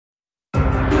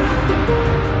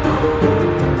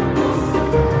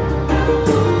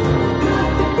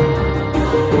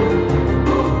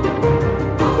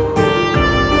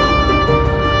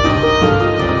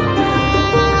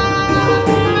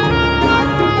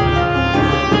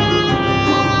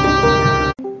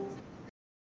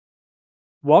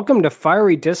Welcome to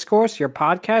Fiery Discourse, your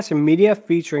podcast and media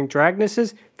featuring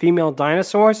dragonesses, female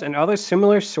dinosaurs, and other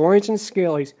similar saurians and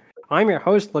scalies. I'm your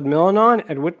host, Ludmilanon,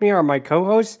 and with me are my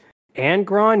co-hosts,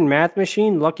 Angron, Math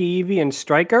Machine, Lucky Evie, and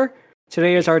Striker.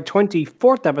 Today is our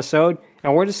 24th episode,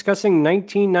 and we're discussing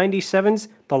 1997's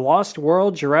The Lost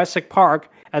World Jurassic Park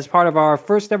as part of our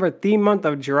first ever theme month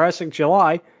of Jurassic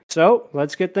July. So,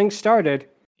 let's get things started.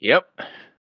 Yep.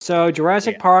 So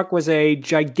Jurassic Park was a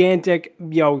gigantic,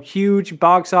 huge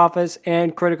box office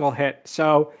and critical hit.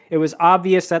 So it was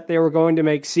obvious that they were going to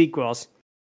make sequels.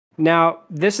 Now,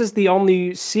 this is the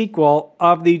only sequel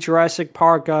of the Jurassic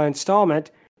Park installment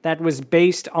that was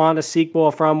based on a sequel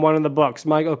from one of the books.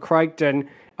 Michael Crichton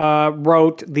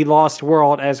wrote The Lost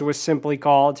World, as it was simply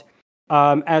called,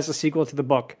 as a sequel to the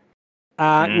book.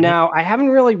 Now, I haven't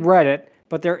really read it,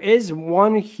 but there is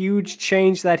one huge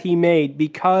change that he made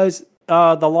because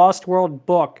the Lost World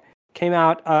book came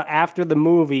out after the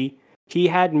movie. He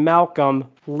had Malcolm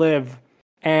live.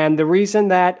 And the reason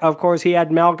that, of course, he had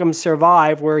Malcolm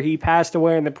survive, where he passed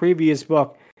away in the previous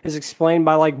book, is explained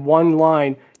by like one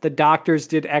line: the doctors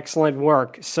did excellent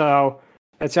work. So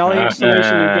that's all the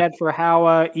explanation you get for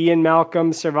how Ian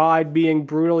Malcolm survived being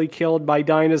brutally killed by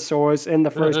dinosaurs in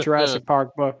the first Jurassic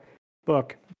Park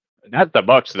book. Not the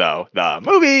books, though. The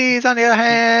movies, on the other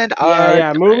hand,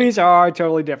 are movies are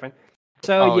totally different.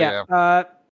 So,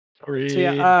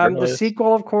 the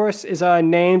sequel, of course, is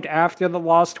named after The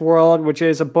Lost World, which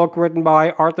is a book written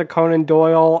by Arthur Conan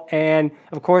Doyle, and,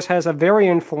 of course, has a very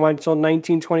influential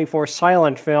 1924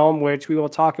 silent film, which we will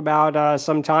talk about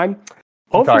sometime.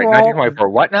 Sorry, 1924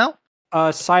 what now?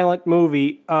 A silent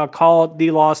movie called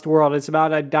The Lost World. It's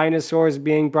about dinosaurs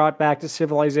being brought back to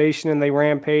civilization, and they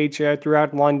rampage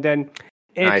throughout London.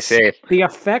 I see. The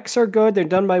effects are good. They're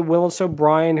done by Willis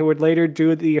O'Brien, who would later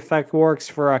do the effect works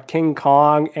for King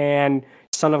Kong and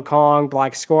Son of Kong,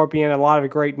 Black Scorpion, a lot of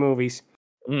great movies.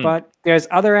 But there's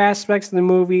other aspects of the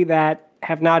movie that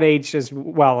have not aged as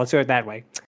well, let's do it that way.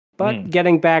 But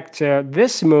getting back to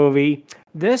this movie,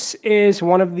 this is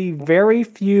one of the very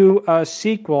few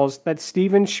sequels that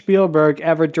Steven Spielberg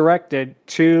ever directed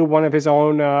to one of his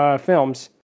own films.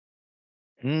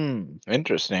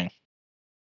 Interesting.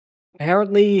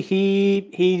 Apparently,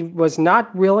 he was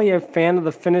not really a fan of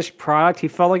the finished product. He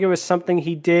felt like it was something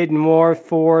he did more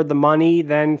for the money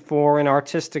than for an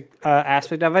artistic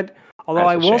aspect of it. Although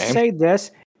I will say this,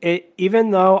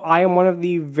 even though I am one of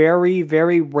the very,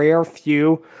 very rare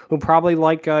few who probably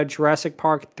like Jurassic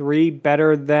Park 3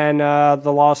 better than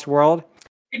The Lost World,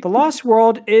 The Lost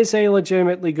World is a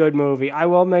legitimately good movie. I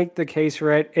will make the case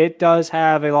for it. It does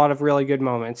have a lot of really good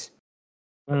moments.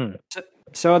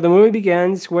 So the movie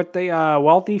begins with the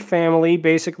wealthy family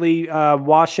basically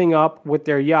washing up with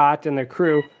their yacht and their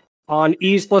crew on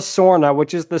Isla Sorna,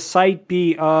 which is the Site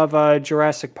B of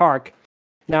Jurassic Park.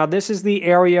 Now, this is the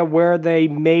area where they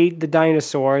made the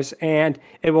dinosaurs, and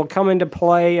it will come into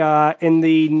play in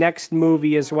the next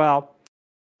movie as well.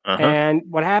 And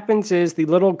what happens is the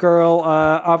little girl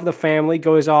of the family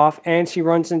goes off, and she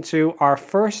runs into our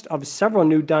first of several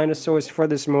new dinosaurs for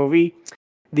this movie,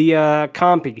 the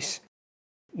Compies.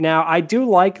 Now, I do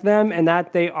like them in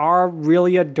that they are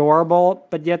really adorable,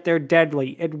 but yet they're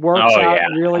deadly. It works out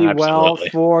really well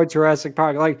for Jurassic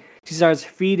Park. Like, she starts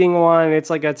feeding one, it's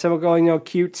like a typical,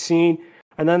 cute scene,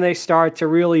 and then they start to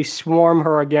really swarm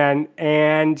her again.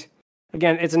 And,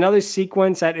 again, it's another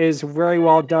sequence that is very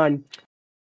well done.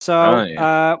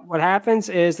 So, what happens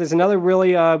is there's another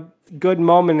really good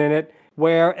moment in it,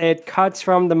 where it cuts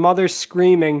from the mother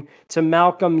screaming to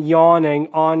Malcolm yawning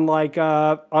on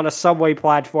on a subway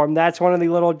platform. That's one of the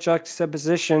little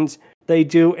juxtapositions they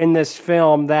do in this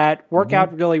film that work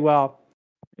out really well.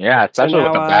 Yeah, especially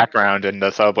with the background in the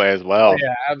subway as well.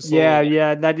 Yeah, absolutely.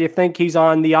 Yeah, that you think he's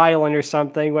on the island or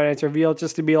something when it's revealed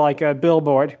just to be like a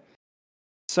billboard.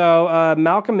 So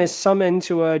Malcolm is summoned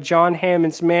to John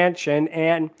Hammond's mansion,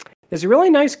 and there's a really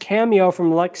nice cameo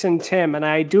from Lex and Tim, and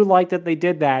I do like that they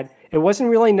did that. It wasn't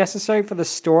really necessary for the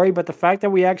story, but the fact that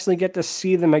we actually get to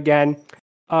see them again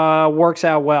works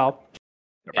out well.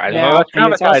 Right, let's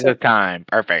traumatize this time.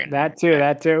 Perfect. That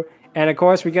too. And of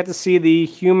course, we get to see the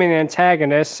human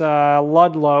antagonist,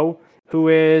 Ludlow, who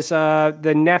is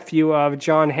the nephew of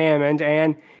John Hammond,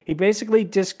 and he basically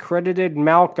discredited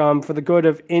Malcolm for the good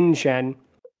of InGen.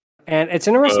 And it's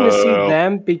interesting to see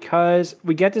them because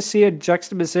we get to see a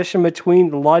juxtaposition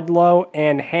between Ludlow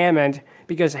and Hammond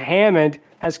because Hammond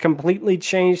has completely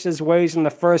changed his ways in the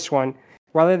first one.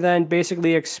 Rather than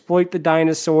basically exploit the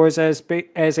dinosaurs as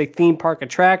a theme park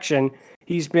attraction,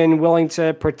 he's been willing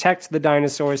to protect the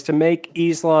dinosaurs to make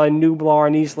Isla Nublar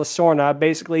and Isla Sorna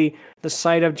basically the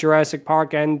site of Jurassic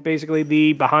Park and basically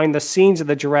the behind the scenes of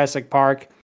the Jurassic Park.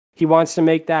 He wants to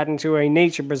make that into a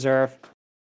nature preserve.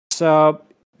 So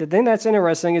the thing that's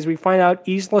interesting is we find out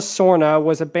Isla Sorna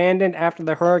was abandoned after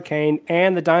the hurricane,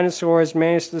 and the dinosaurs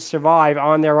managed to survive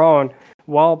on their own,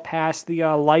 well past the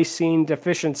lysine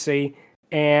deficiency.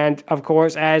 And of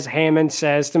course, as Hammond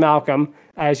says to Malcolm,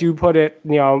 as you put it,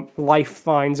 life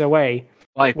finds a way.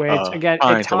 Life Which again, it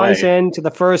finds a ties way. into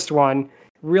the first one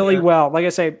really well. Like I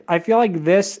say, I feel like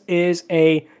this is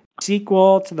a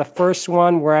sequel to the first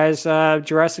one, whereas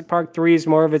Jurassic Park 3 is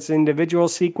more of its individual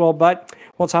sequel, but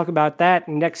we'll talk about that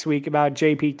next week about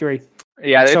JP3.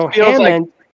 Yeah, So it feels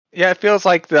Hammond, it feels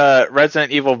like the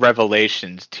Resident Evil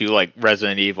Revelations to like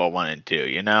Resident Evil 1 and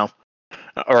 2,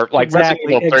 or like Resident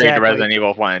Evil 3 to Resident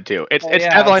Evil 1 and 2. It's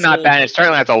definitely not bad. It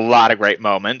certainly has a lot of great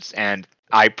moments, and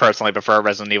I personally prefer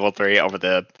Resident Evil 3 over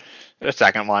the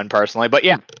second one personally. But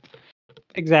yeah,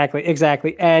 exactly,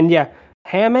 and yeah,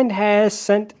 Hammond has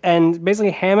sent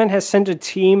a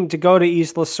team to go to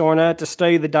Isla Sorna to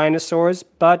study the dinosaurs,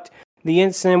 but the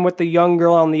incident with the young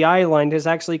girl on the island has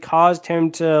actually caused him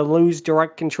to lose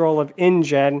direct control of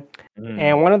InGen.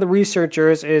 And one of the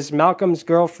researchers is Malcolm's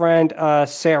girlfriend,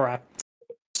 Sarah.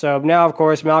 So now, of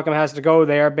course, Malcolm has to go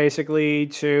there basically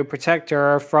to protect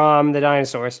her from the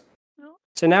dinosaurs.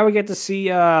 So now we get to see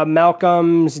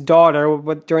Malcolm's daughter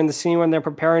during the scene when they're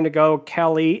preparing to go,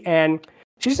 Kelly, and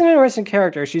she's an interesting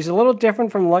character. She's a little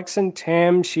different from Lex and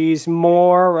Tim. She's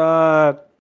more,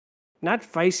 not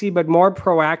feisty, but more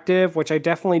proactive, which I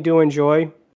definitely do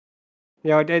enjoy.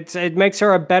 It makes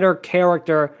her a better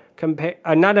character,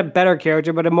 not a better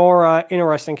character, but a more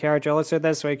interesting character, let's say it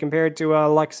this way, compared to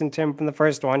Lex and Tim from the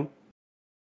first one.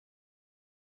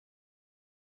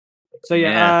 So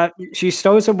she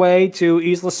stows away to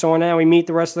Isla Sorna, and we meet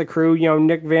the rest of the crew,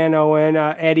 Nick Van Owen,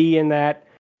 Eddie, and that.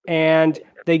 And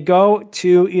they go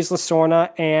to Isla Sorna,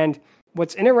 and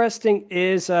what's interesting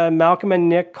is Malcolm and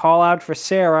Nick call out for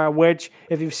Sarah, which,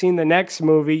 if you've seen the next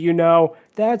movie,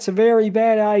 that's a very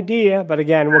bad idea. But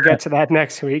again, we'll get to that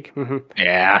next week.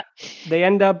 Yeah. They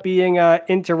end up being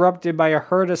interrupted by a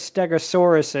herd of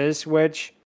Stegosaurus,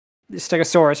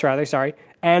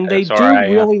 and they do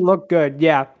really look good.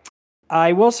 Yeah.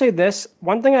 I will say this.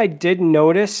 One thing I did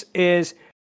notice is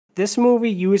this movie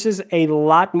uses a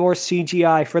lot more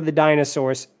CGI for the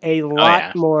dinosaurs. A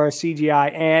lot more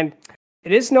CGI. And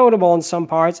it is notable in some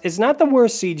parts. It's not the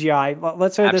worst CGI.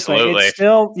 Let's say it this way. It's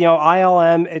still,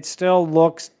 ILM. It still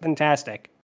looks fantastic.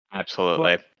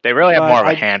 Absolutely. They really have more of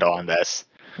a handle on this.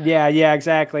 Yeah,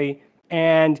 exactly.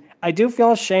 And I do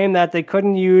feel ashamed that they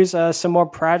couldn't use some more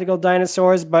practical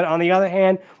dinosaurs. But on the other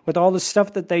hand, with all the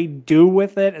stuff that they do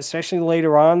with it, especially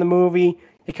later on in the movie,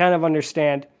 you kind of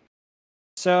understand.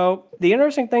 So the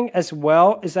interesting thing as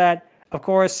well is that, of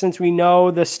course, since we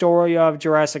know the story of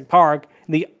Jurassic Park,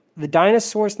 the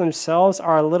dinosaurs themselves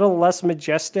are a little less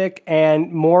majestic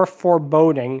and more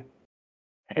foreboding,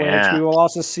 which we will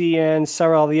also see in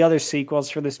several of the other sequels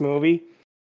for this movie.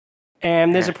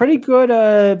 And there's a pretty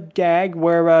good gag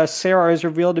where Sarah is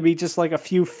revealed to be just like a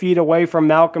few feet away from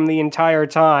Malcolm the entire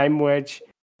time, which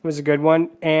was a good one.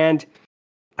 And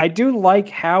I do like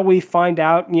how we find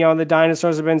out, the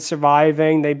dinosaurs have been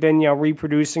surviving. They've been,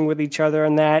 reproducing with each other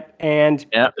and that. And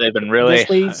they've been really... This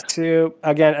leads to,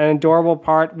 again, an adorable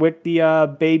part with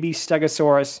the baby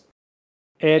Stegosaurus.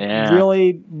 It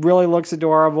really, really looks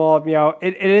adorable.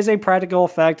 It is a practical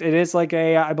effect. It is like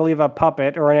I believe, a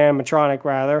puppet or an animatronic,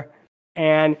 rather.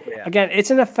 And again,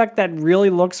 it's an effect that really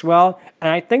looks well.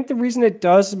 And I think the reason it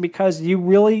does is because you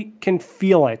really can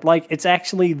feel it. Like, it's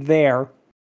actually there.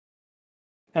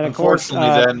 And of course,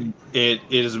 then it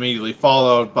is immediately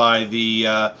followed by the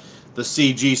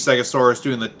CG Stegosaurus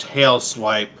doing the tail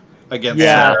swipe against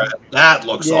Sarah. That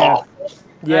looks awful.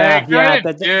 Yeah.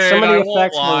 Some of the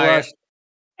effects were rushed.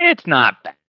 It's not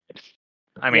bad.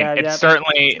 I mean, it's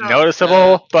certainly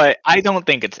noticeable, but I don't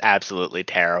think it's absolutely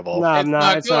terrible. It's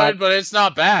not good, but it's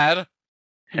not bad.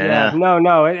 Yeah.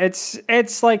 No.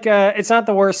 It's like it's not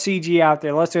the worst CG out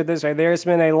there. Let's do it this way. There's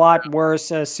been a lot worse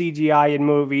CGI in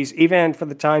movies, even for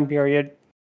the time period.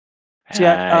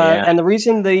 And the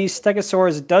reason the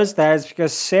Stegosaurus does that is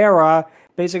because Sarah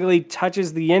basically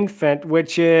touches the infant,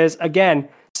 which is, again,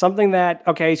 something that,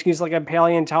 she's like a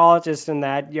paleontologist in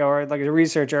that, or like a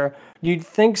researcher. You'd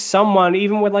think someone,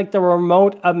 even with like the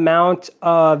remote amount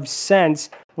of sense,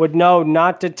 would know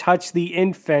not to touch the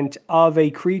infant of a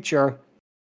creature.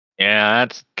 Yeah,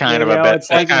 that's kind of a bit. It's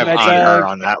like, kind of on her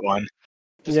on that one.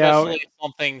 Especially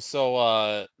something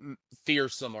so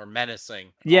fearsome or menacing.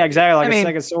 Yeah, exactly,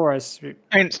 like a Stegosaurus.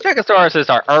 I mean, Stegosauruses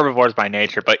are herbivores by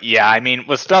nature, but yeah, I mean,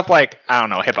 with stuff like, I don't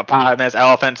know, hippopotamus,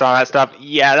 elephants, all that stuff,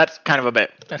 yeah, that's kind of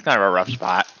a rough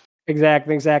spot.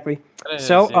 Exactly.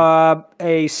 So,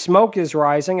 a smoke is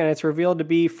rising, and it's revealed to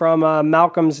be from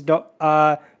Malcolm's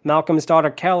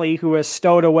daughter Kelly, who is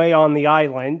stowed away on the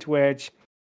island, which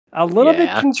a little bit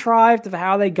contrived of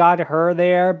how they got her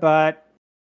there, but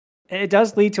it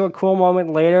does lead to a cool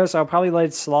moment later, so I'll probably let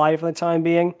it slide for the time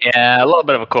being. Yeah, a little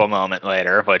bit of a cool moment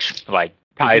later, which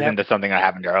ties into something that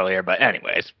happened earlier, but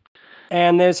anyways.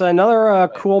 And there's another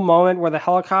cool moment where the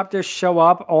helicopters show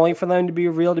up, only for them to be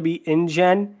revealed to be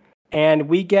InGen. And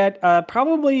we get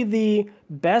probably the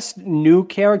best new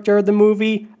character of the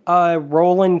movie,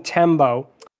 Roland Tembo.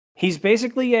 He's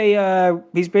basically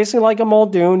like a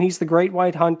Muldoon. He's the Great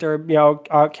White Hunter,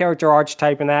 character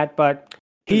archetype in that, but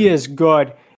he is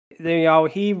good.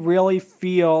 He really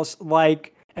feels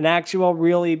like an actual,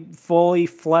 really fully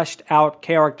fleshed out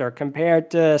character compared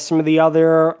to some of the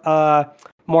other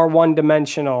more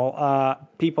one-dimensional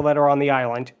people that are on the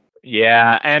island.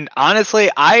 Yeah, and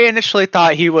honestly, I initially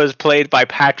thought he was played by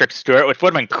Patrick Stewart, which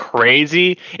would have been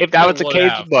crazy if that was the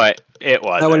case, but it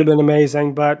wasn't. That would have been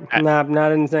amazing, but not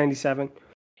in 97.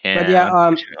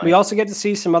 Yeah, but we also get to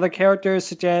see some other characters,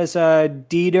 such as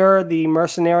Dieter, the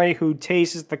mercenary who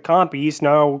tastes the compies.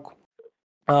 No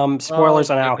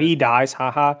spoilers on how he dies,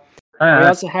 haha. We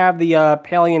also have the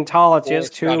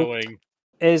paleontologist, who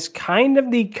is kind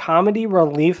of the comedy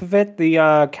relief of it,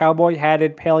 the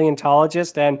cowboy-hatted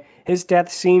paleontologist, and his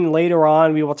death scene later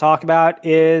on we will talk about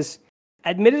is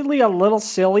admittedly a little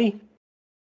silly.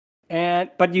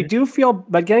 But you do feel,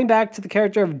 but getting back to the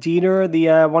character of Dieter,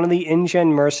 the one of the InGen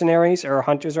mercenaries, or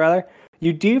hunters rather,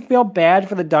 you do feel bad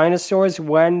for the dinosaurs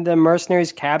when the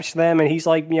mercenaries capture them and he's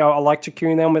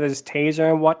electrocuting them with his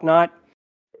taser and whatnot.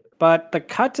 But the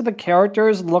cut to the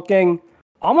characters looking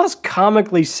almost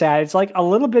comically sad. It's like a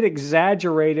little bit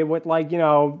exaggerated with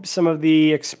some of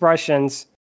the expressions.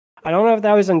 I don't know if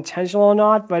that was intentional or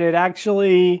not, but it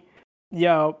actually,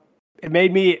 it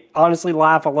made me honestly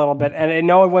laugh a little bit. And I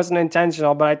know it wasn't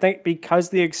intentional, but I think because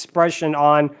the expression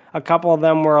on a couple of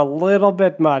them were a little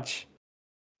bit much.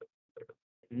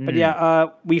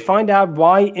 But we find out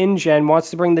why InGen wants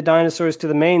to bring the dinosaurs to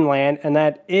the mainland, and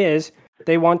that is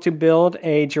they want to build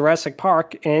a Jurassic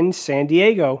Park in San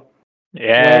Diego.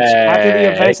 Yeah. Which, after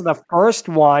the events of the first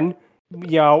one,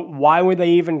 why would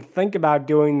they even think about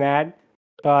doing that?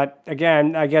 But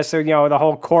again, I guess they're, the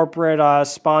whole corporate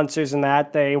sponsors and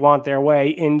that, they want their way.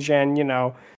 InGen,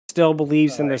 still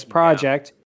believes in this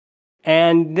project.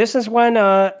 And this is when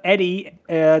Eddie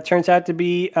turns out to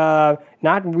be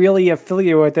not really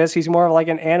affiliated with this. He's more of like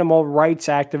an animal rights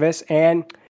activist, and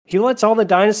he lets all the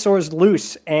dinosaurs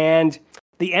loose. And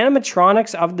the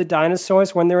animatronics of the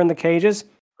dinosaurs when they're in the cages,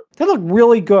 they look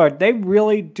really good. They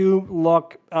really do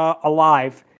look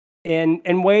alive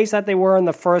in ways that they were in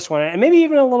the first one, and maybe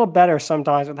even a little better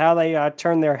sometimes with how they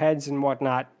turn their heads and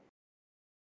whatnot.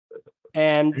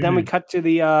 And then we cut to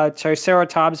the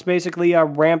Triceratops basically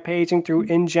rampaging through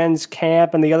InGen's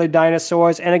camp and the other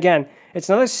dinosaurs. And again, it's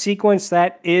another sequence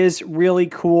that is really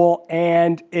cool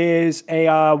and is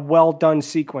a well-done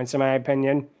sequence, in my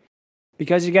opinion.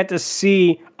 Because you get to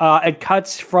see, it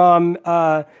cuts from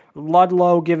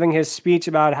Ludlow giving his speech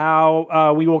about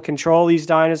how we will control these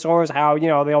dinosaurs, how,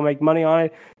 they'll make money on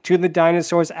it, to the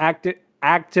dinosaurs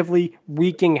actively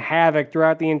wreaking havoc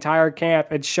throughout the entire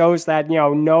camp. It shows that,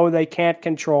 no, they can't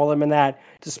control them, and that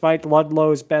despite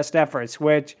Ludlow's best efforts,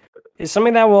 which is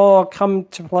something that will come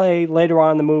to play later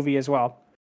on in the movie as well.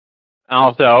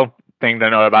 Also, thing to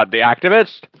know about the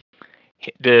activist,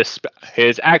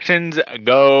 his actions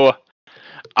go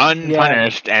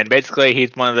unpunished, and basically he's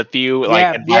one of the few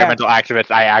environmental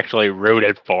activists I actually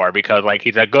rooted for, because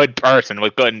he's a good person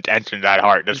with good intentions at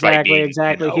heart, despite being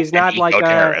he's not like a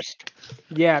terrorist.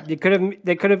 They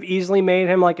could have easily made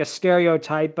him like a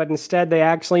stereotype, but instead they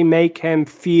actually make him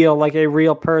feel like a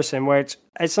real person, which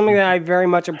is something that I very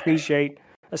much appreciate,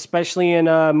 especially in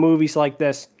movies like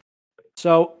this.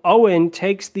 So Owen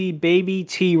takes the baby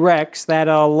T-Rex that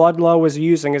Ludlow was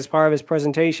using as part of his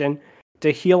presentation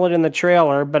to heal it in the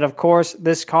trailer, but of course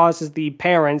this causes the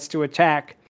parents to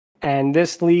attack, and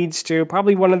this leads to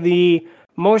probably one of the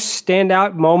most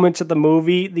standout moments of the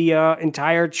movie, the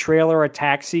entire trailer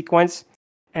attack sequence,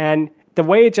 and the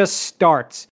way it just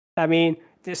starts. I mean,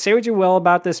 say what you will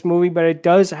about this movie, but it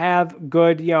does have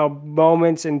good,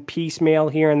 moments and piecemeal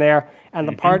here and there. And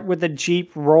the part with the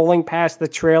Jeep rolling past the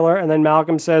trailer and then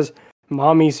Malcolm says,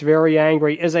 "Mommy's very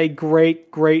angry," is a great,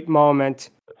 great moment.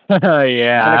 Yeah,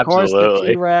 and of absolutely. course, the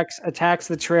T-Rex attacks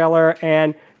the trailer,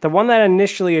 and the one that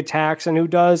initially attacks and who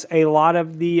does a lot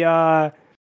of the,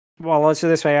 let's do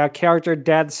this way, character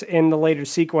deaths in the later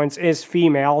sequence is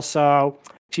female, so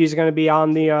she's going to be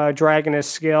on the Dragoness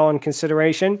scale in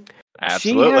consideration.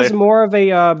 Absolutely. She has more of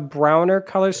a browner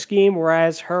color scheme,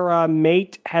 whereas her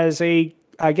mate has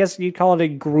I guess you'd call it a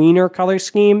greener color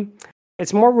scheme.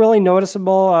 It's more really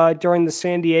noticeable during the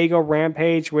San Diego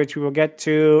rampage, which we will get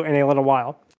to in a little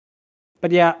while.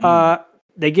 But yeah,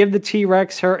 they give the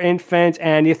T-Rex her infant,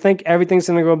 and you think everything's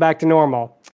going to go back to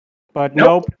normal. But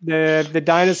nope, the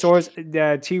dinosaurs,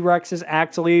 the T-Rexes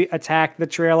actually attack the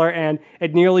trailer, and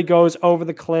it nearly goes over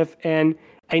the cliff. And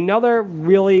another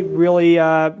really, really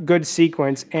good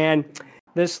sequence. And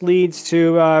this leads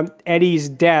to Eddie's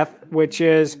death, which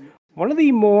is one of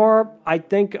the more, I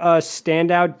think,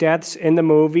 standout deaths in the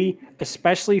movie,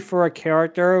 especially for a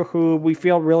character who we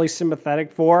feel really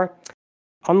sympathetic for.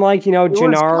 Unlike, Gennaro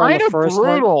in the first one.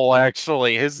 It's brutal,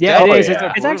 actually. It is.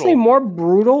 It's actually more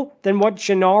brutal than what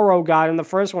Gennaro got in the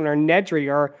first one, or Nedry,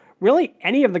 or really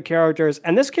any of the characters.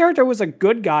 And this character was a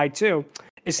good guy, too.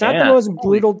 It's not the most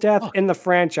brutal death in the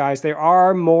franchise. There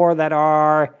are more that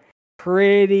are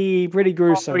pretty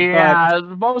gruesome.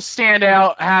 The most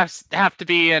standout have to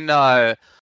be in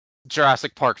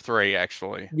Jurassic Park 3,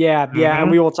 actually. Yeah, and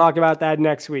we will talk about that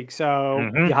next week. So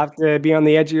you'll have to be on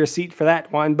the edge of your seat for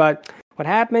that one. But what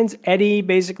happens, Eddie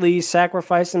basically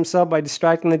sacrificed himself by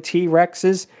distracting the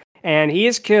T-Rexes, and he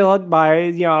is killed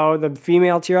by, the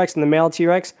female T-Rex and the male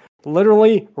T-Rex,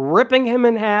 literally ripping him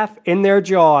in half in their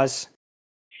jaws.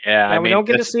 Yeah, we don't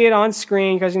get to see it on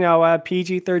screen because, a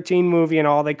PG-13 movie and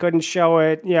all, they couldn't show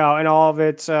it, in all of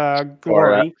its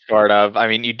glory. Sort of. I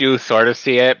mean, you do sort of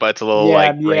see it, but it's a little,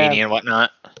 grainy and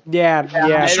whatnot. Yeah.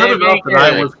 I should have known that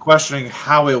I was questioning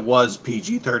how it was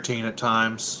PG-13 at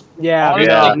times. No.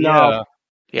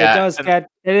 It does get,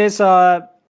 it is,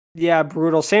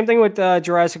 brutal. Same thing with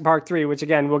Jurassic Park 3, which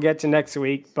again, we'll get to next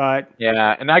week, but...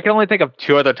 Yeah, and I can only think of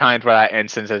 2 other times where that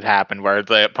instance has happened, where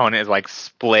the opponent is,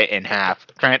 split in half.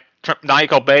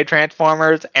 Michael Bay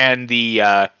Transformers and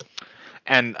the,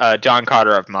 John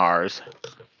Carter of Mars.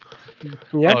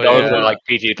 Yeah. Those are,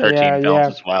 PG-13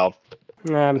 films as well.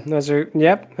 Those are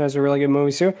really good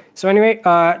movies too. So anyway,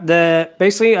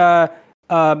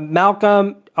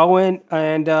 Malcolm, Owen,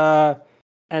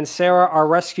 and Sarah are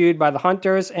rescued by the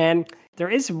hunters, and there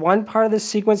is one part of this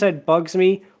sequence that bugs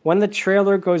me. When the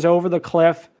trailer goes over the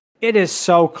cliff, it is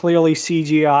so clearly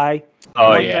CGI.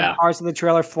 Oh yeah, the parts of the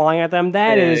trailer flying at them.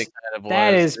 That is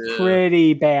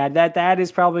pretty bad. That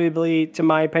is probably, to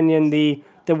my opinion, the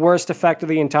worst effect of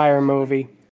the entire movie.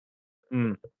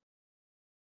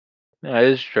 That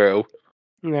is true.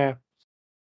 Yeah.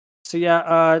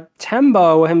 So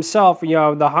Tembo himself,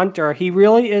 the hunter, he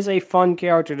really is a fun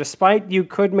character. Despite you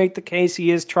could make the case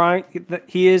he is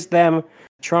them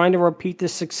trying to repeat the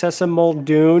success of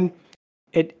Muldoon.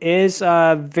 It is he's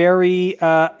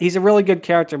a really good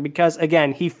character because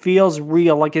again, he feels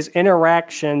real, like his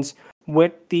interactions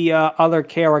with the other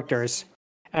characters.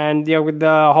 And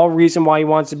the whole reason why he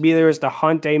wants to be there is to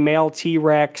hunt a male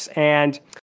T-Rex, and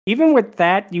even with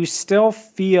that, you still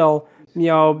feel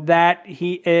that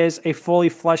he is a fully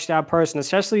fleshed out person,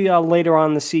 especially later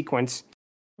on in the sequence.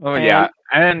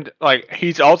 And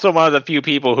he's also one of the few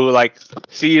people who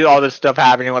see all this stuff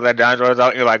happening with the dinosaurs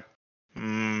out. You're like,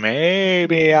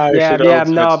 maybe I should.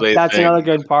 That's another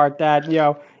good part. That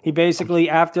he basically,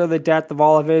 after the death of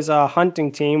all of his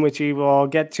hunting team, which we will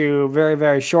get to very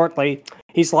very shortly,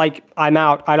 he's like, I'm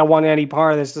out. I don't want any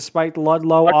part of this, despite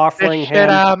Ludlow offering him.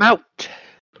 I'm out.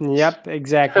 Yep,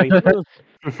 exactly.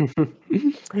 It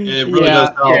really does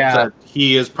help that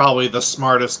he is probably the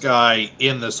smartest guy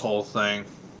in this whole thing.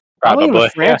 Probably in the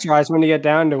franchise when you get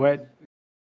down to it.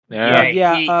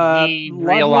 He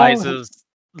realizes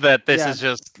that this is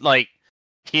just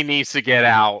he needs to get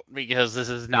out because this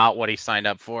is not what he signed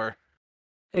up for.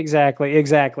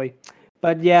 Exactly.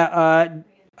 But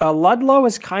Ludlow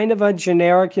is kind of a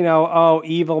generic,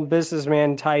 evil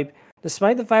businessman type.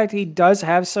 Despite the fact he does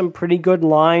have some pretty good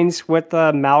lines with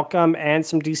Malcolm and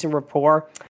some decent rapport,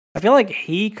 I feel like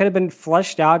he could have been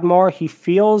fleshed out more. He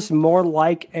feels more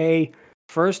like a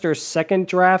first or second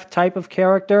draft type of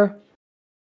character.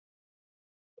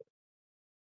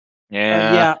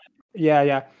 Yeah.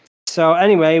 So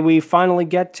anyway, we finally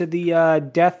get to the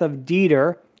death of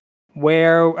Dieter,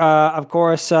 where, of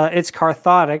course, it's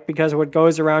cathartic because what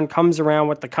goes around comes around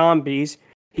with the combies.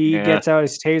 He gets out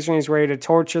his taser and he's ready to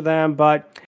torture them,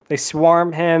 but they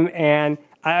swarm him. And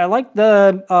I like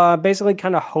the basically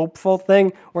kind of hopeful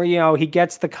thing where, he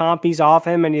gets the compies off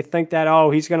him and you think that,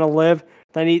 he's going to live.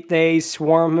 Then they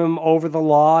swarm him over the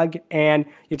log and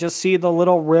you just see the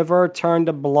little river turn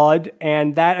to blood.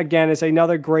 And that, again, is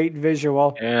another great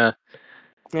visual. Yeah.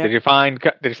 Did you find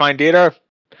Dieter?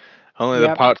 Only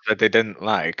the parts that they didn't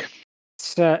like.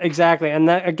 So, exactly. And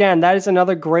that is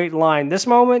another great line. This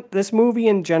movie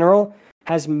in general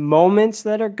has moments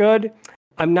that are good.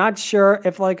 I'm not sure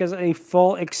if as a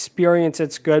full experience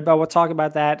it's good, but we'll talk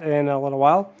about that in a little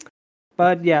while.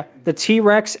 But yeah, the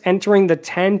T-Rex entering the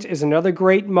tent is another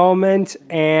great moment,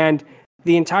 and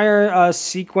the entire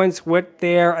sequence with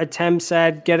their attempts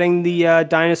at getting the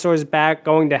dinosaurs back,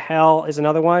 going to hell, is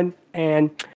another one. And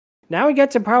now we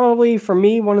get to probably, for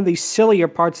me, one of the sillier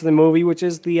parts of the movie, which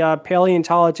is the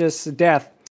paleontologist's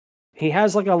death. He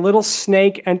has a little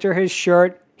snake enter his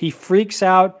shirt. He freaks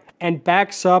out and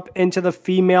backs up into the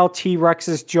female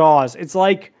T-Rex's jaws. It's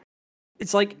like,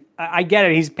 I get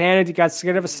it. He's panicked. He got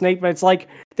scared of a snake, but it's like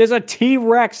there's a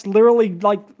T-Rex literally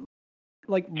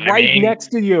right next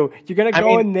to you. You're gonna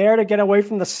go in there to get away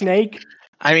from the snake.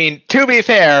 I mean, to be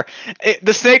fair,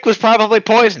 the snake was probably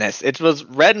poisonous. It was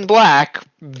red and black,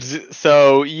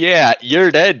 so yeah, you're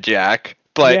dead, Jack.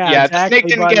 But exactly, if the snake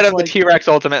didn't get him, the T-Rex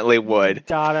ultimately would.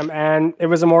 Got him, and it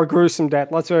was a more gruesome death.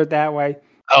 Let's put it that way.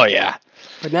 Oh yeah.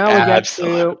 But now we get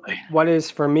to what is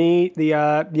for me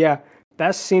the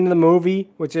best scene of the movie,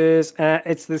 which is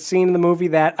it's the scene of the movie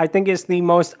that I think is the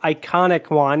most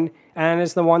iconic one, and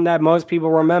is the one that most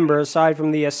people remember aside from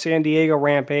the San Diego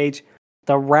rampage.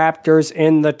 The raptors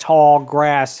in the tall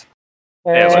grass.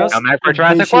 Yeah, come back for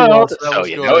Jurassic World, so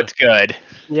you know it's good.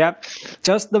 Yep.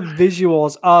 Just the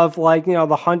visuals of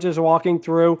the hunters walking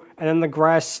through, and then the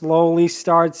grass slowly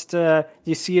starts to,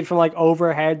 you see it from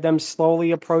overhead, them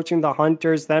slowly approaching the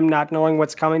hunters, them not knowing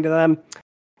what's coming to them.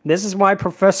 This is why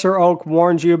Professor Oak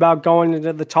warned you about going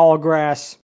into the tall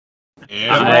grass.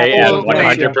 Yeah. I am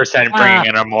 100% bringing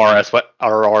in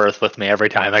Auroras with me every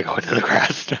time I go into the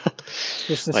grass.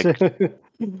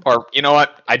 Or you know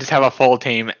what? I just have a full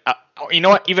team. You know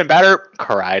what? Even better,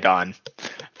 Coridon.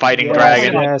 Fighting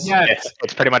dragon. Yes.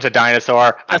 It's pretty much a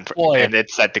dinosaur. And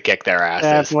it's set to kick their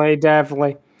asses.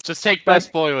 Definitely. Just take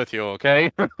Best Boy with you,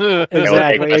 okay?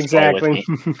 Exactly.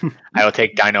 I will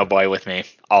take Dino Boy with me,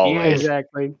 always. Yeah,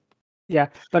 exactly. Yeah,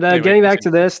 but getting back to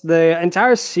this, the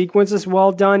entire sequence is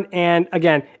well done, and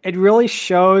again, it really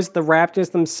shows the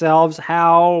raptors themselves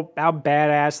how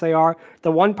badass they are.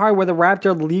 The one part where the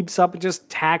raptor leaps up and just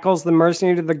tackles the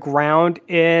mercenary to the ground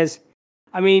is,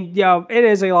 it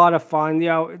is a lot of fun.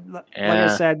 Like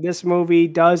I said, this movie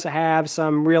does have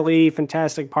some really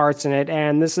fantastic parts in it,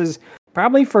 and this is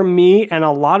probably for me and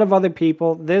a lot of other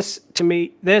people, this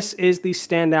is the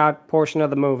standout portion of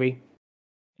the movie.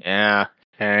 Yeah.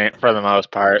 For the most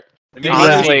part.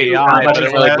 Honestly, not much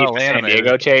of the San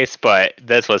Diego chase, but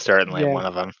this was certainly one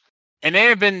of them. It may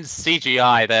have been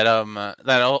CGI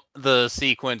that the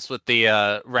sequence with the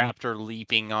raptor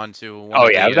leaping onto.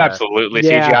 It was absolutely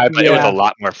CGI, but it was a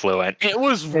lot more fluent. It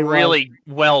was really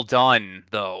well done,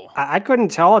 though. I couldn't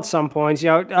tell at some points.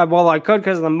 I could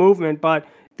because of the movement, but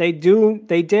they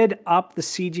did up the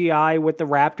CGI with the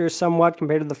raptors somewhat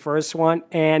compared to the first one,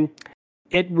 and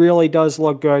it really does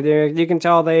look good. You can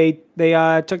tell they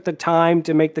took the time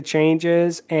to make the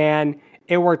changes, and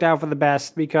it worked out for the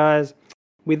best because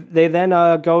they then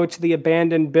go to the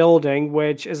abandoned building,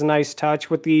 which is a nice touch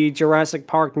with the Jurassic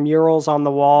Park murals on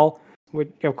the wall. Which,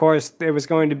 of course, it was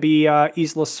going to be Isla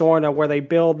Sorna where they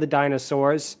build the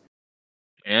dinosaurs.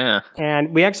 Yeah.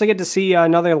 And we actually get to see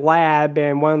another lab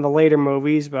in one of the later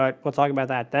movies, but we'll talk about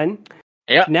that then.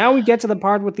 Yeah. Now we get to the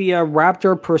part with the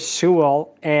raptor pursuit,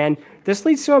 and this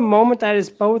leads to a moment that is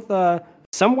both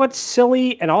somewhat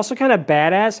silly and also kind of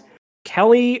badass.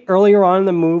 Kelly, earlier on in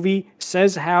the movie,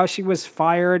 says how she was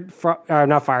how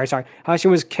she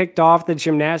was kicked off the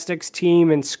gymnastics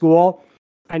team in school,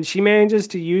 and she manages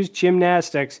to use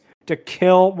gymnastics to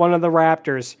kill one of the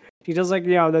raptors. She does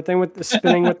the thing with the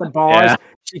spinning with the bars. Yeah.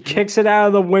 She kicks it out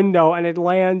of the window and it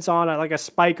lands on a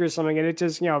spike or something, and it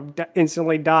just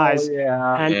instantly dies. Oh,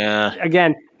 yeah. And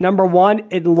again, number one,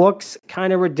 it looks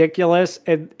kind of ridiculous.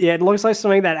 It looks like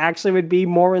something that actually would be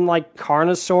more in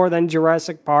Carnosaur than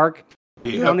Jurassic Park.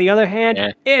 Yep. On the other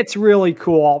hand, it's really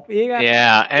cool. And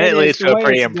it leads to a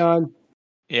pretty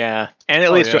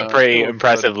pretty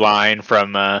impressive line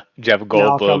from Jeff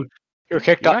Goldblum. You were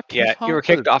kicked off. You were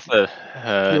kicked off the.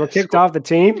 You were kicked off the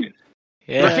team.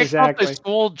 Yeah, you were kicked off the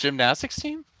school gymnastics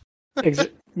team.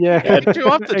 Yeah. Did you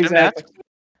off the gymnastics?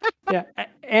 Yeah,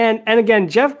 and again,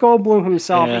 Jeff Goldblum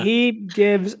himself, he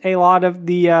gives a lot of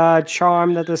the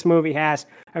charm that this movie has.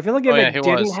 I feel like if it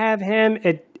didn't have him,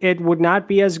 it would not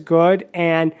be as good,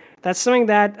 and that's something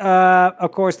that,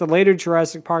 of course, the later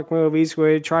Jurassic Park movies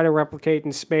would try to replicate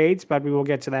in spades, but we will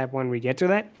get to that when we get to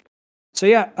that. So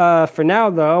yeah, for now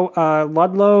though,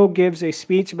 Ludlow gives a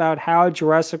speech about how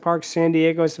Jurassic Park San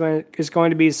Diego is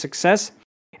going to be a success,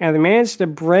 and they managed to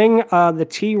bring the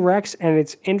T-Rex and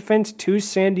its infant to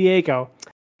San Diego.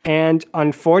 And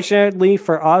unfortunately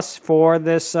for us, for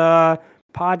this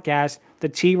podcast, the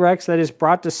T-Rex that is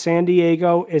brought to San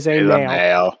Diego is a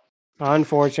male.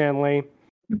 Unfortunately.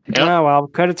 Yep. Oh, well,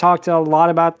 could have talked a lot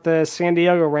about the San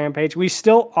Diego rampage. We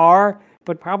still are,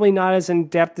 but probably not as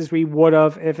in-depth as we would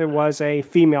have if it was a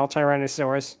female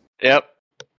Tyrannosaurus. Yep.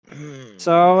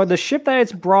 So the ship that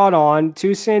it's brought on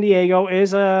to San Diego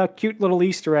is a cute little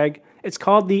Easter egg. It's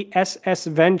called the SS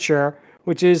Venture,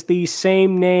 which is the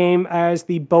same name as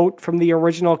the boat from the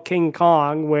original King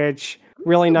Kong, which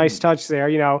really nice touch there,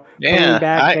 bringing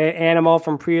back an animal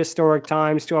from prehistoric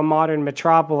times to a modern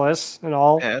metropolis and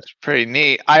all. Yeah, that's pretty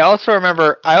neat. I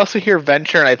also hear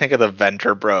Venture and I think of the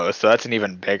Venture Bros, so that's an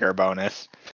even bigger bonus.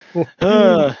 Yeah.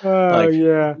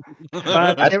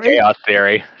 That's chaos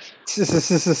theory.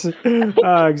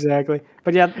 Exactly.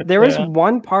 But yeah, there is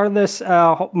one part of this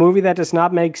movie that does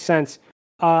not make sense.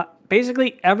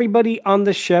 Basically, everybody on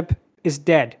the ship is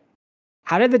dead.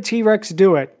 How did the T-Rex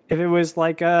do it? If it was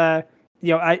like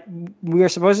we were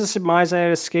supposed to surmise that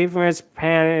it escaped from its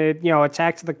pen, it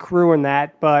attacked the crew and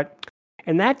that, but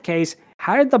in that case,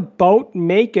 how did the boat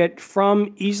make it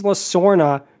from Isla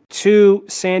Sorna to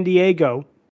San Diego?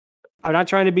 I'm not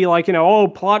trying to be like,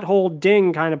 plot hole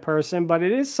ding kind of person, but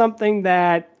it is something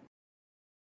that...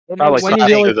 Probably when you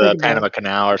really the Panama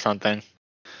Canal or something.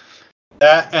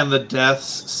 That and the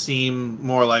deaths seem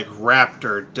more like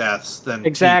raptor deaths than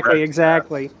Exactly.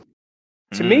 T-Rex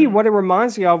To me, what it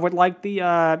reminds me of with like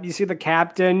the, you see the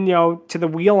captain, to the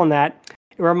wheel and that,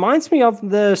 it reminds me of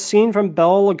the scene from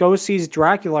Bela Lugosi's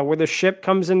Dracula where the ship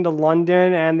comes into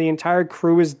London and the entire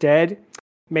crew is dead.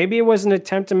 Maybe it was an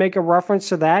attempt to make a reference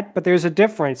to that, but there's a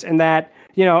difference in that,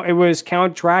 it was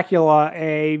Count Dracula,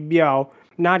 a,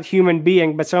 not human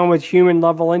being, but someone with human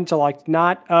level intellect,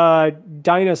 not a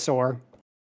dinosaur.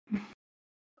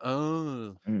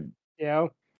 Oh.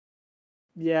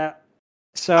 Yeah.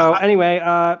 So anyway,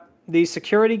 the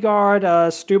security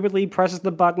guard stupidly presses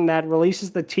the button that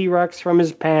releases the T-Rex from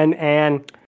his pen, and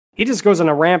he just goes on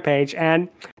a rampage. And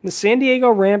the San Diego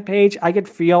rampage, I could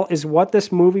feel, is what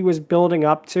this movie was building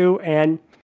up to, and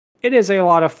it is a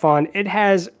lot of fun. It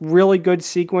has really good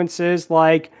sequences,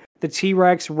 like the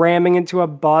T-Rex ramming into a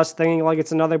bus, thinking like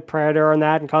it's another predator and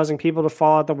that, and causing people to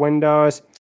fall out the windows.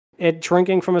 It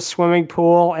drinking from a swimming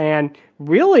pool, and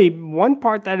really one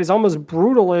part that is almost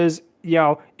brutal is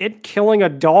it killing a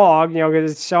dog,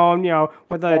 because it's shown,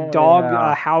 with a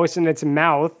dog house in its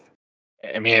mouth.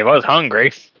 I mean, it was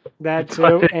hungry. That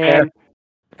too, and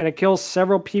it kills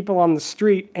several people on the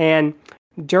street. And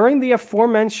during the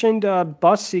aforementioned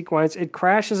bus sequence, it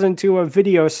crashes into a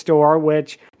video store,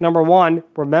 which, number one,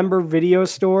 remember video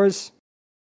stores?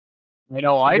 I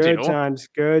know I do.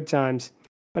 Good times.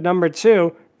 But number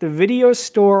two, the video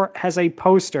store has a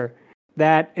poster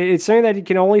that it's something that you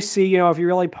can only see, if you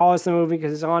really pause the movie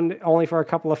because it's on only for a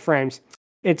couple of frames.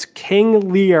 It's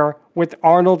King Lear with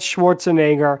Arnold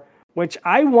Schwarzenegger, which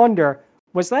I wonder,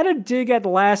 was that a dig at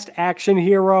Last Action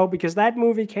Hero? Because that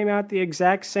movie came out the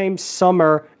exact same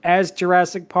summer as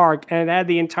Jurassic Park, and it had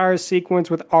the entire sequence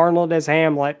with Arnold as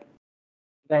Hamlet.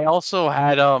 They also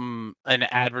had an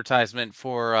advertisement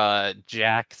for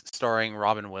Jack starring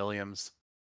Robin Williams.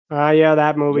 Yeah,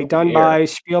 that movie, done by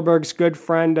Spielberg's good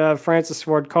friend Francis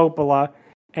Ford Coppola,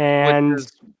 and which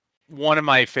is one of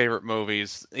my favorite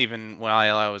movies, even when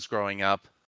I was growing up.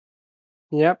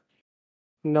 Yep,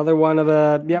 another one of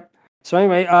the So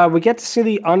anyway, we get to see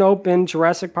the unopened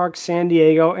Jurassic Park San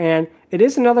Diego, and it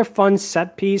is another fun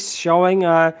set piece showing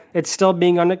it's still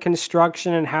being under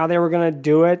construction and how they were going to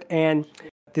do it. And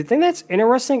the thing that's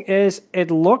interesting is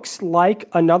it looks like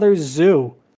another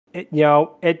zoo.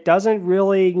 It doesn't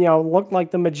really, look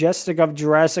like the majestic of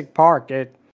Jurassic Park. That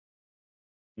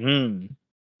is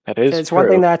It's true. One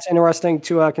thing that's interesting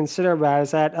to consider about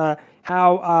is that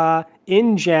how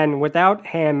InGen, without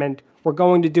Hammond, we're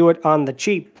going to do it on the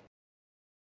cheap.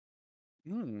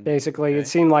 Basically, it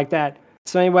seemed like that.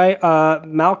 So anyway,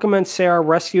 Malcolm and Sarah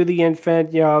rescue the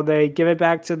infant. They give it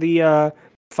back to the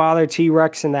father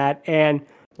T-Rex and that. And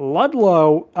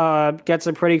Ludlow gets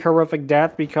a pretty horrific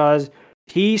death because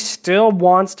he still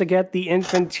wants to get the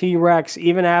infant T-Rex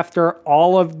even after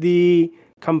all of the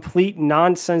complete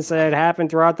nonsense that had happened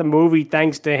throughout the movie,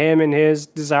 thanks to him and his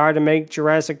desire to make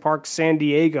Jurassic Park San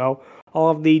Diego, all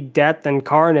of the death and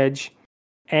carnage.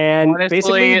 And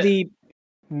basically the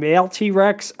male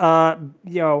T-Rex,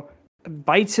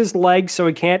 bites his leg so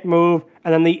he can't move,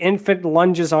 and then the infant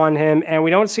lunges on him, and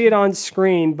we don't see it on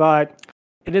screen, but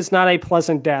it is not a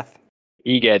pleasant death.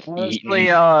 He gets Honestly,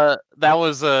 eaten. that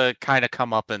was a kind of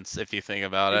comeuppance if you think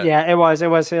about it. Yeah, it was. It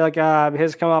was like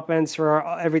his comeuppance for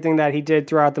everything that he did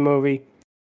throughout the movie.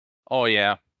 Oh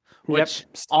yeah. Which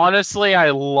honestly,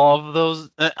 I love those.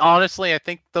 Honestly, I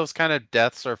think those kind of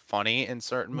deaths are funny in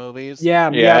certain movies. Yeah,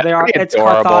 they are. It's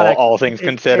adorable, cathartic. all things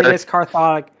considered. It is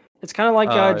cathartic. It's kind of like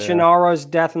Gennaro's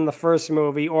death in the first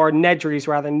movie, or Nedry's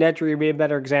rather. Nedry would be a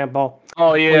better example.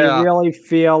 Oh yeah, where you really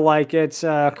feel like it's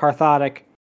cathartic.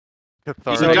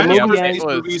 So these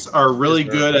movies are really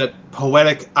good at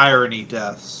poetic irony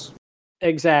deaths.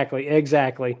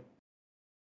 Exactly.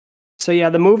 So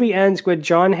yeah, the movie ends with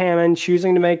John Hammond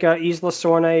choosing to make Isla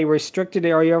Sorna a restricted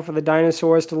area for the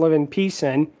dinosaurs to live in peace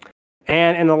in.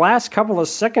 And in the last couple of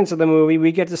seconds of the movie,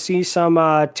 we get to see some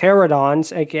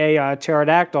pterodons, aka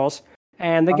pterodactyls,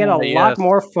 and they get a lot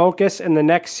more focus in the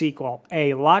next sequel.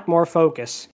 A lot more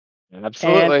focus.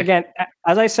 Absolutely. And again,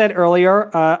 as I said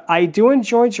earlier, I do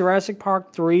enjoy Jurassic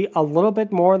Park 3 a little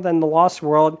bit more than The Lost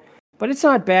World, but it's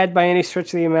not bad by any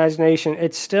stretch of the imagination.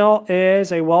 It still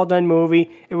is a well-done movie.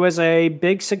 It was a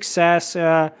big success.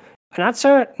 Not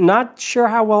sure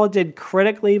how well it did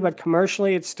critically, but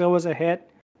commercially it still was a hit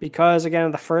because, again,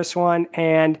 of the first one.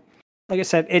 And like I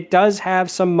said, it does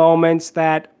have some moments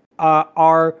that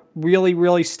are really,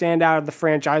 really stand out of the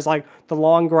franchise, like the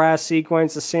long grass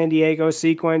sequence, the San Diego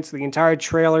sequence, the entire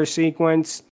trailer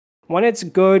sequence. When it's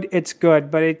good,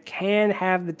 but it can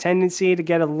have the tendency to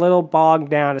get a little bogged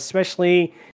down,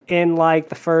 especially in like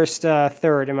the first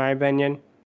third, in my opinion.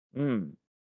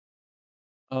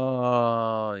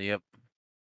 Yep.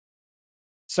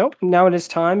 So now it is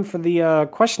time for the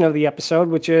question of the episode,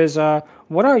 which is,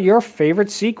 what are your favorite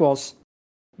sequels?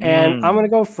 And I'm going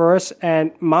to go first.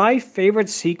 And my favorite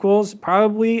sequels,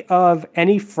 probably of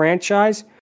any franchise,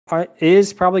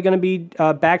 is probably going to be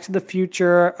Back to the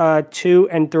Future 2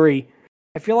 and 3.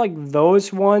 I feel like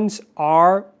those ones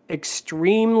are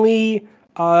extremely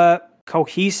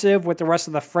cohesive with the rest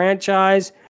of the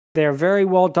franchise. They're very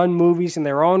well done movies in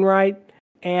their own right.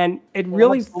 And it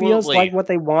really feels like what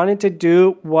they wanted to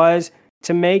do was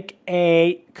to make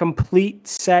a complete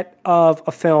set of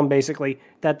a film, basically.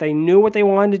 That they knew what they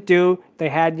wanted to do. They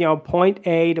had, point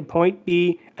A to point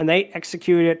B, and they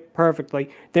executed it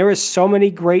perfectly. There is so many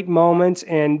great moments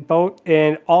in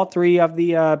all three of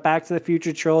the Back to the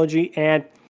Future trilogy, and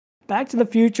Back to the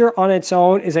Future on its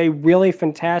own is a really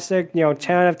fantastic, 10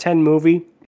 out of 10 movie.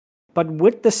 But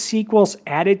with the sequels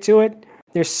added to it,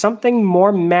 there's something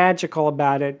more magical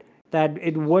about it that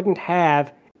it wouldn't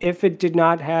have if it did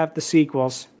not have the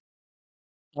sequels.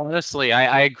 Honestly,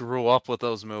 I grew up with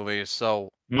those movies, so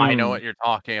I know what you're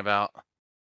talking about.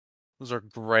 Those are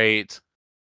great.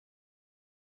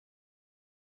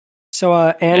 So,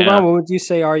 Angon, what would you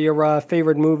say are your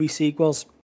favorite movie sequels?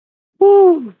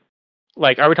 Woo.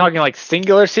 Like, are we talking like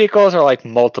singular sequels or like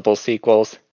multiple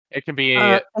sequels? It can be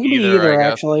either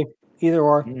actually. Either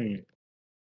or.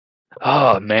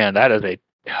 Oh man, that is a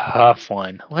tough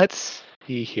one. Let's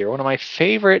see here. One of my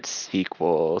favorite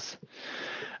sequels.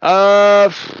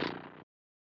 Let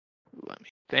me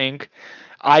think.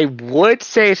 I would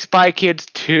say Spy Kids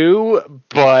 2,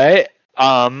 but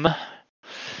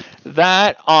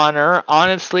that honor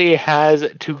honestly has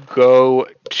to go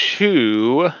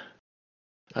to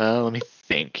let me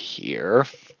think here.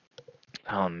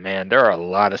 Oh man, there are a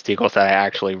lot of sequels that I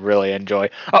actually really enjoy.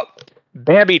 Oh,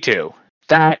 Bambi 2.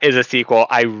 That is a sequel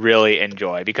I really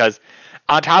enjoy because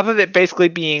on top of it basically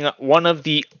being one of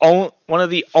the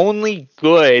only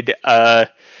good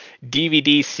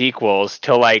DVD sequels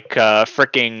to like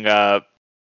freaking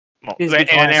in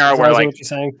an era where like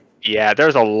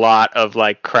there's a lot of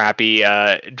like crappy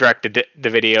direct to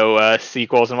video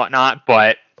sequels and whatnot,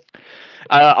 but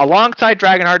alongside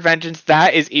Dragonheart Vengeance,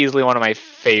 that is easily one of my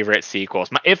favorite sequels,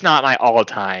 if not my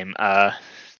all-time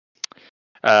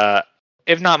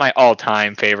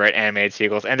favorite animated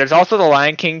sequels. And there's also The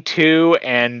Lion King 2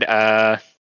 and a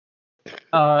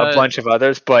bunch of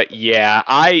others. But yeah,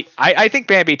 I think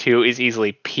Bambi 2 is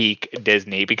easily peak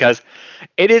Disney because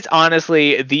it is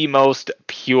honestly the most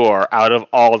pure out of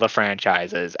all the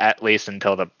franchises, at least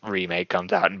until the remake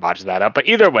comes out and botches that up. But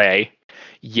either way,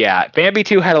 yeah, Bambi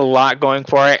 2 had a lot going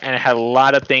for it, and it had a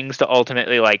lot of things to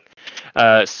ultimately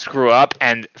screw up.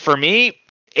 And for me,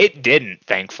 it didn't,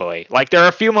 thankfully. Like, there are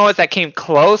a few moments that came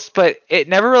close, but it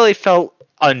never really felt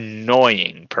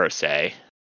annoying, per se.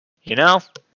 You know?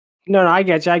 No, I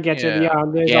get you. Yeah,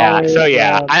 always, so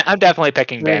I'm definitely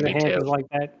picking Bambi too. Like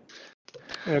that.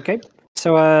 Okay.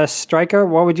 So, Striker,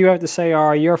 what would you have to say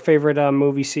are your favorite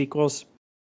movie sequels?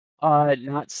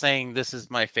 Not saying this is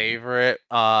my favorite.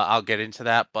 I'll get into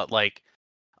that, but like,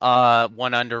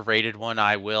 one underrated one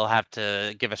I will have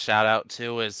to give a shout out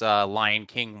to is Lion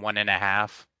King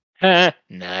 1.5.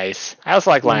 Nice. I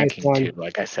also like Lion King 2,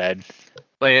 like I said.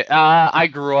 But I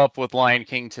grew up with Lion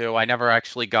King 2. I never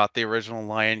actually got the original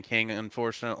Lion King,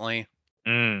 unfortunately.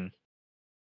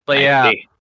 But yeah,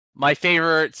 my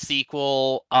favorite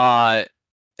sequel,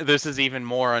 this is even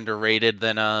more underrated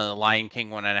than Lion King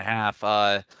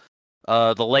 1.5.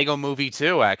 The Lego Movie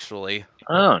 2, actually.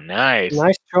 Oh, nice.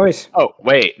 Nice choice. Oh,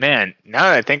 wait, man. Now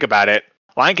that I think about it,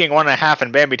 Lion King 1.5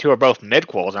 and Bambi 2 are both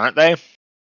midquels, aren't they?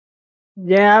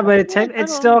 Yeah, but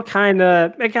it's still kind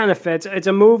of fits. It's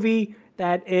a movie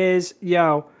that is,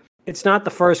 it's not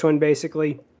the first one,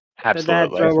 basically.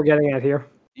 Absolutely. That's what we're getting at here.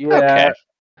 Yeah.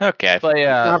 Okay. But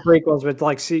yeah. Not prequels, but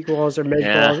like sequels or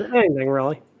midquels, anything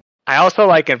really. I also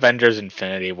like Avengers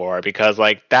Infinity War because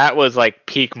like that was like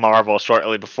peak Marvel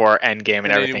shortly before Endgame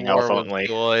and everything else only.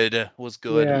 Was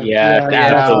good. Yeah,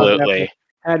 absolutely.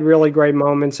 Had really great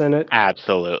moments in it.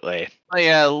 Absolutely.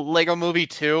 Yeah, Lego Movie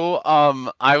 2,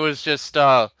 I was just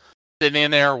sitting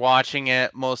in there watching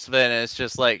it, most of it, and it's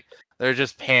just like they're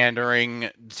just pandering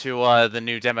to the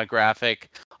new demographic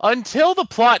until the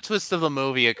plot twist of the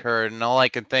movie occurred, and all I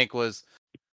could think was,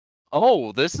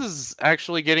 oh, this is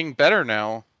actually getting better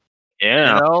now.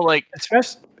 Yeah. You know, like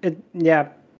especially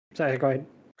Sorry, go ahead.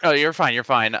 Oh, you're fine.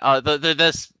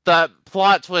 The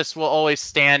plot twist will always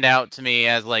stand out to me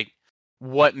as like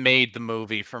what made the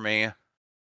movie for me.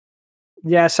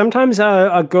 Yeah, sometimes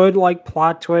a good like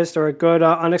plot twist or a good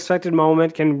unexpected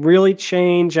moment can really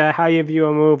change how you view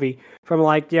a movie. From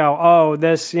like,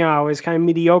 this is kind of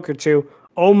mediocre to,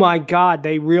 oh my god,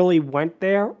 they really went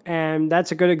there, and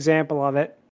that's a good example of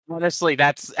it. Honestly,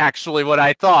 that's actually what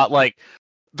I thought. Like,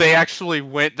 they actually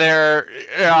went there.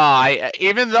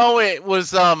 Even though it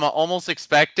was almost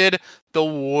expected, the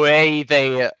way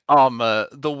they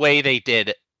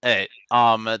did it,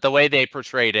 the way they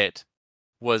portrayed it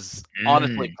was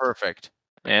honestly perfect.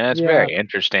 Yeah, that's very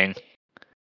interesting.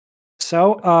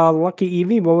 So, Lucky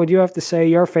Evie, what would you have to say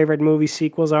your favorite movie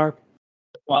sequels are?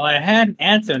 Well, I had an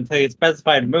answer until you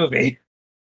specified movie.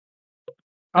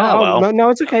 No,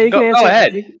 it's okay. You can answer. Go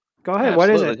ahead. Go ahead. What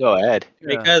is it? Go ahead.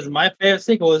 Because my favorite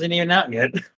sequel isn't even out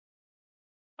yet.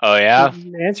 Oh yeah.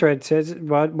 Answer it.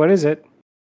 What is it?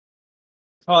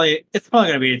 It's probably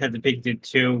gonna be Detective Pikachu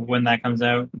 2 when that comes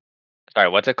out. Sorry,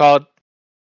 what's it called?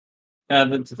 The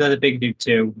Pikachu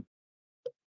 2.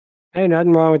 Hey,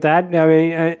 nothing wrong with that. I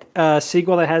mean, a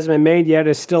sequel that hasn't been made yet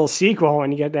is still a sequel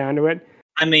when you get down to it.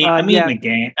 The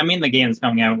game. The game's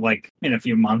coming out like in a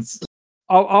few months.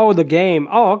 Oh, the game.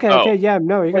 Oh, okay, yeah.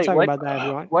 No, you can talk about that if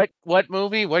you want. What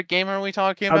movie? What game are we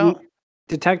talking about?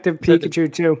 Detective Pikachu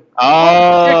 2.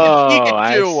 Oh,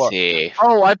 I see.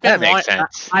 Oh, that makes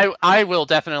sense. I will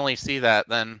definitely see that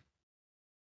then.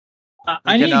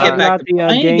 I need to get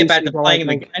back to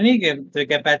playing. I need to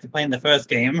get back to playing the first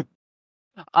game.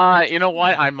 You know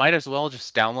what? I might as well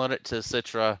just download it to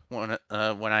Citra when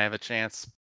I have a chance.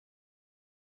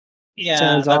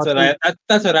 Yeah,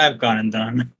 that's what I've gone and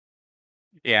done.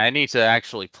 Yeah, I need to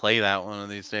actually play that one of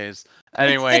these days.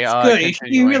 Anyway, it's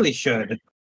good. You really should.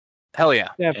 Hell yeah.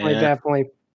 Definitely.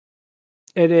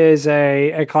 It is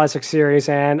a classic series,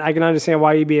 and I can understand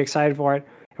why you'd be excited for it.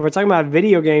 If we're talking about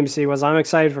video game sequels, I'm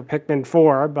excited for Pikmin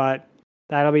 4, but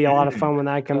that'll be a lot of fun when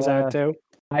that comes out too.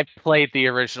 I played the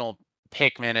original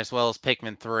Pikmin as well as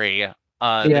Pikmin 3.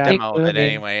 The demo of it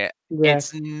anyway. Yeah.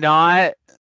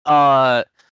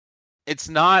 It's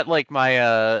not like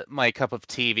my my cup of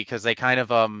tea because they kind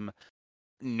of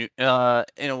in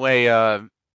a way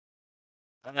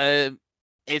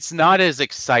it's not as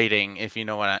exciting if you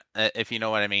know what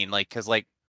I mean, like cuz like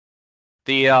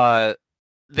you got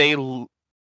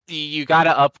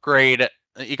to upgrade,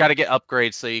 you got to get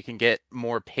upgrades so you can get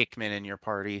more Pikmin in your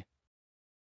party.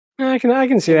 I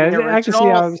can see that. I can see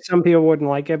how some people wouldn't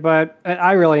like it, but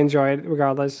I really enjoy it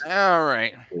regardless. All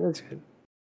right. That's good.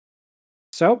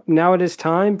 So now it is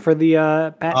time for the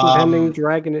patent pending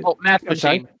Dragon. Oh, Math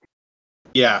Machine.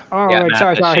 Yeah. Oh, yeah,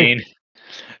 right, sorry.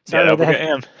 Sorry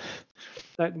about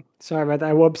that. Sorry about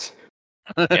that. Whoops.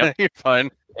 Yep. You're fine.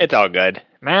 It's all good.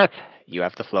 Matt, you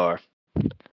have the floor. All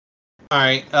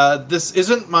right. This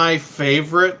isn't my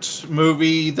favorite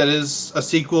movie that is a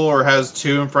sequel or has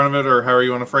 2 in front of it, or however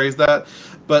you want to phrase that.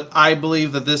 But I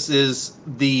believe that this is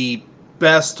the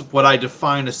best, what I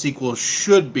define a sequel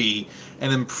should be,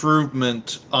 an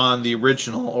improvement on the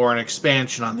original or an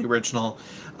expansion on the original.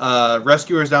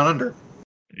 Rescuers Down Under.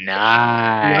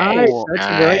 Nice. That's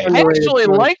a very I underrated actually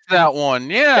one. liked that one.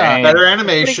 Yeah. Dang. Better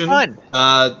animation.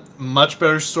 Much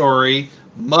better story.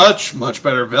 Much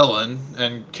better villain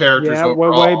and characters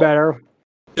overall. Way better.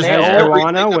 Just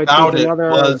Moana, which about is it another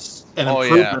was an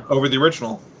improvement over the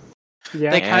original.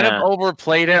 Yeah. They kind of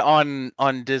overplayed it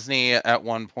on Disney at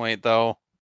one point, though.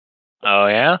 Oh,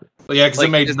 yeah? Well, yeah, because it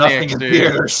made Disney nothing in XD.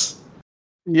 theaters.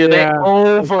 Yeah, they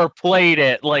overplayed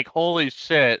it. Like, holy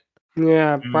shit.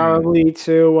 Yeah, probably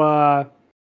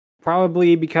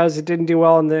probably because it didn't do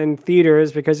well in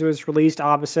theaters because it was released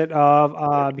opposite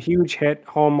of huge hit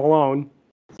Home Alone.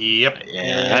 Yep.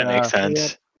 Yeah, that makes sense.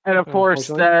 Yep. And of course,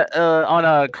 that on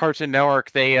a Cartoon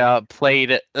Network, they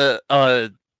played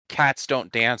Cats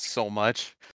Don't Dance so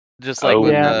much. Just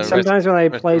like sometimes when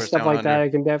they play stuff like that,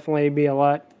 it can definitely be a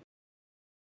lot.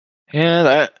 Yeah,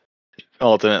 that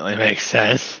ultimately makes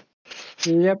sense.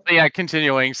 Yep. But yeah,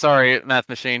 continuing. Sorry, Math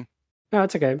Machine. No,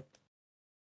 it's okay.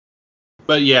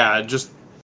 But yeah, just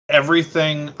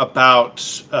everything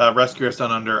about Rescuers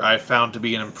Down Under I found to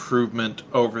be an improvement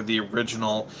over the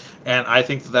original, and I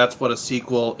think that's what a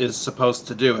sequel is supposed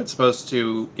to do. It's supposed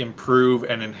to improve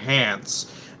and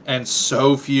enhance, and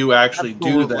so few actually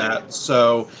do that.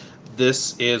 So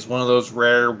this is one of those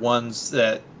rare ones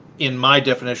that, in my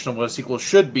definition of what a sequel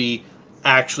should be,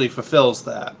 actually fulfills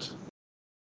that.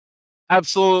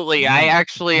 Absolutely. I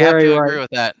actually have to agree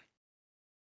with that.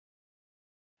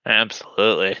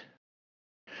 Absolutely.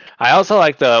 I also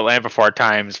like the Land Before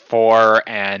Times 4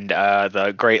 and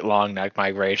the Great Long Neck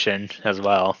Migration as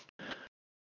well.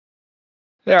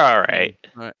 They're all right.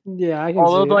 Yeah, I can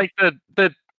Although, see like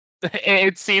the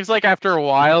it seems like after a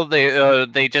while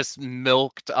they just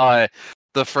milked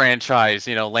the franchise.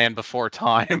 Land Before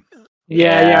Time.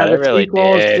 Yeah. The really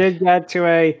sequels did get to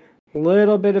a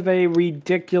little bit of a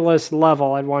ridiculous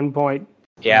level at one point.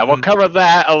 Yeah, we'll cover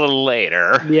that a little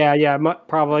later. Yeah,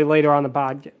 probably later on the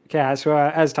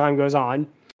podcast as time goes on.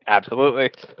 Absolutely.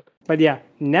 But yeah,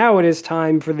 now it is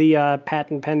time for the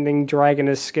patent-pending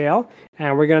Dragoness scale,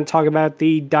 and we're going to talk about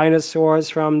the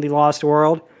dinosaurs from the Lost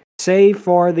World, save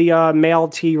for the male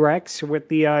T-Rex with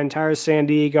the entire San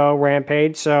Diego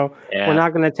rampage, so we're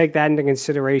not going to take that into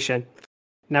consideration.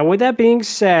 Now, with that being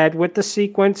said, with the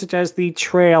sequence such as the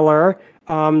trailer,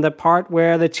 the part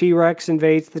where the T-Rex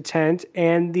invades the tent,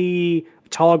 and the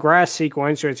tall grass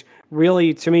sequence, which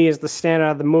really, to me, is the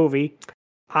standout of the movie,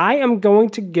 I am going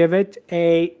to give it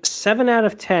a 7 out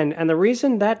of 10. And the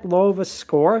reason that low of a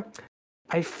score,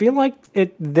 I feel like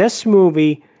this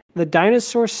movie, the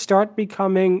dinosaurs start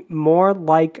becoming more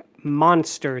like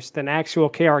monsters than actual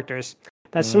characters.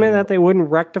 That's something that they wouldn't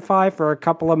rectify for a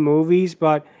couple of movies,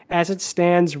 but as it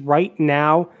stands right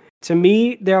now, to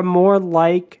me, they're more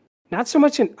like, not so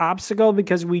much an obstacle,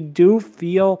 because we do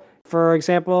feel, for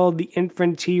example, the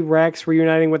infant T-Rex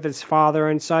reuniting with its father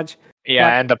and such.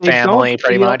 Yeah, and the family,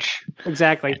 pretty much.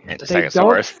 Exactly. They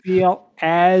don't feel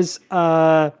as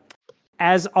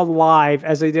alive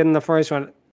as they did in the first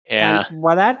one. Yeah. And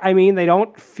by that, I mean they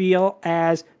don't feel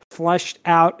as fleshed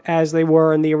out as they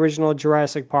were in the original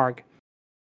Jurassic Park.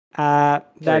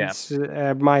 That's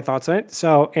my thoughts on it.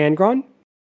 So, Angron?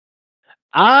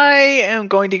 I am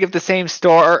going to give the same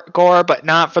score, but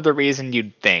not for the reason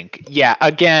you'd think. Yeah,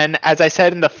 again, as I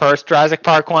said in the first Jurassic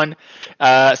Park one,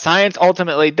 science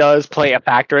ultimately does play a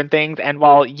factor in things. And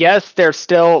while, yes, they're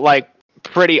still, like,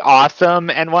 pretty awesome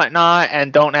and whatnot,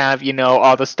 and don't have,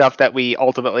 all the stuff that we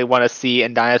ultimately want to see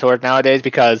in dinosaurs nowadays,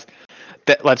 because,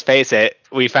 let's face it,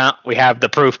 we have the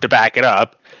proof to back it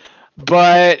up.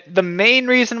 But the main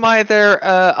reason why they're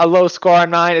a low score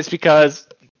on mine is because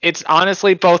it's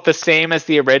honestly both the same as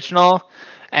the original,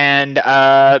 and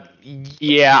I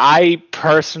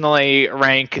personally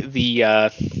rank the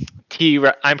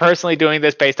T-Rex. I'm personally doing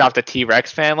this based off the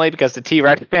T-Rex family, because the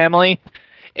T-Rex family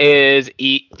is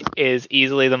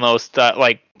easily the most,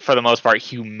 for the most part,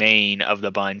 humane of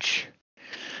the bunch.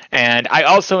 And I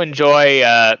also enjoyed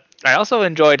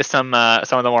some of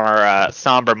the more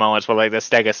somber moments with, like, the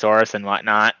Stegosaurus and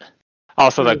whatnot.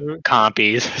 Also the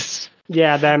compies.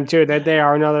 Yeah, them too. They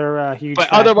are another huge. But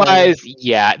otherwise,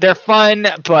 yeah, they're fun.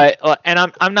 But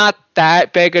and I'm not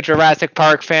that big a Jurassic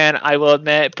Park fan, I will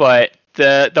admit. But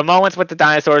the moments with the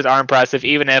dinosaurs are impressive,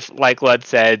 even if, like Lud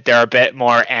said, they're a bit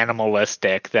more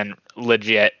animalistic than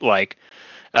legit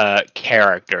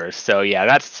characters. So yeah,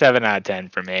 that's 7 out of 10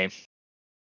 for me.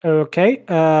 Okay,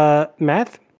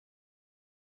 Math.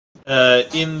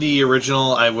 In the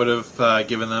original, I would have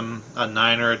given them a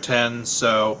 9 or a 10.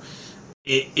 So.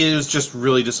 It was just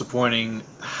really disappointing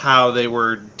how they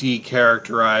were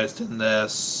decharacterized in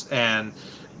this, and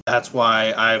that's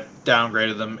why I've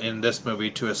downgraded them in this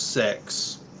movie to a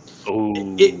 6.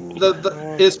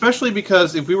 Especially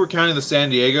because if we were counting the San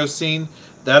Diego scene,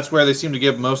 that's where they seem to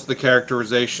give most of the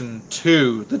characterization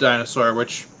to the dinosaur,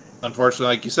 which, unfortunately,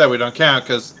 like you said, we don't count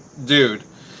because, dude.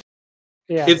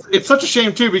 Yeah. It's such a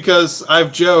shame, too, because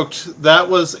I've joked that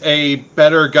was a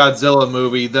better Godzilla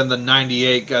movie than the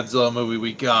 98 Godzilla movie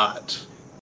we got.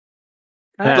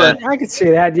 I could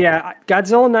see that, yeah.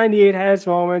 Godzilla 98 has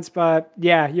moments, but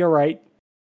yeah, you're right.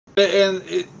 And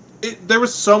there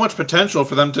was so much potential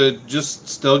for them to just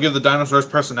still give the dinosaurs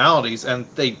personalities, and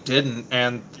they didn't.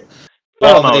 And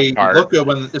while they look good,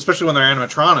 especially when they're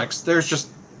animatronics, there's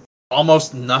just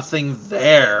almost nothing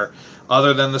there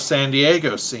other than the San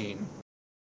Diego scene.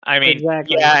 I mean,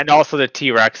 yeah, and also the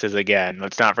T-Rexes again.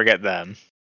 Let's not forget them.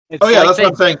 That's what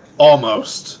I'm saying.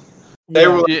 Almost. They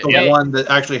were the one that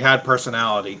actually had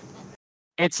personality.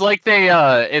 It's like they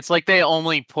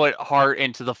only put heart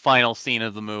into the final scene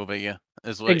of the movie.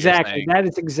 Is what exactly. You're saying. That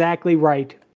is exactly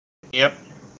right. Yep.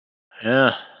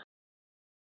 Yeah.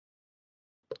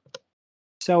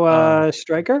 So,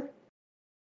 Striker?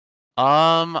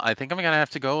 I think I'm gonna have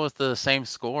to go with the same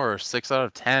score, 6 out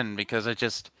of 10, because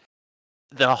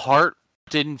the heart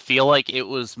didn't feel like it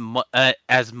was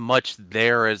as much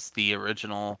there as the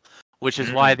original, which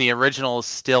is why the original is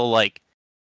still like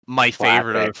my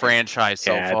favorite of the franchise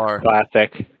so far.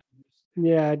 Classic.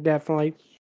 Yeah, definitely.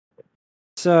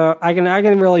 So I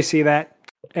can really see that.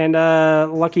 And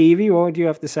Lucky Evie, what would you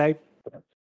have to say?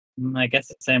 I guess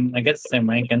the same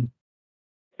ranking.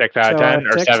 6 out of 10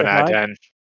 or 7 out of 10.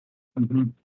 Mm-hmm.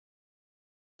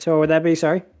 So would that be 6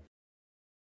 out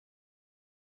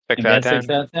of 10. 6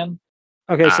 out of 10.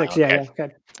 Okay, 6. Okay. Yeah.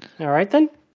 Good. All right then.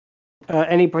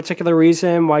 Any particular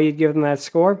reason why you'd give them that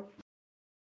score?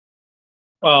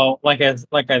 Well, like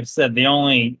I've said,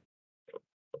 my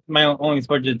only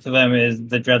exposure to them is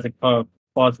the Jurassic Park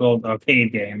Lost World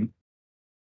arcade game.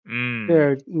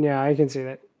 Yeah, I can see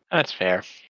that. That's fair.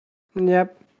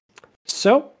 Yep.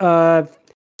 So,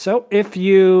 if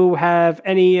you have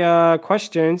any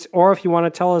questions, or if you want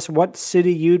to tell us what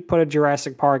city you'd put a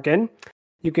Jurassic Park in,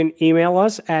 you can email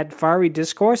us at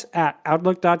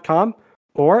fierydiscourse@outlook.com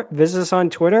or visit us on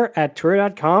Twitter at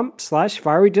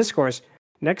twitter.com/fierydiscourse.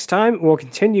 Next time, we'll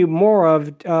continue more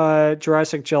of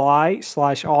Jurassic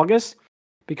July/August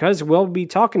because we'll be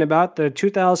talking about the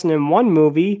 2001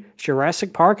 movie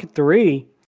Jurassic Park 3,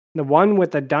 the one with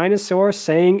the dinosaur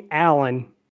saying Alan.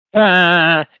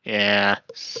 Yeah.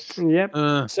 Yep.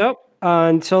 So,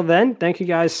 until then, thank you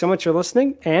guys so much for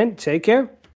listening and take care.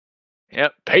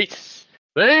 Yep. Peace.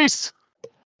 Peace.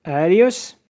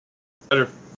 Adios. Later.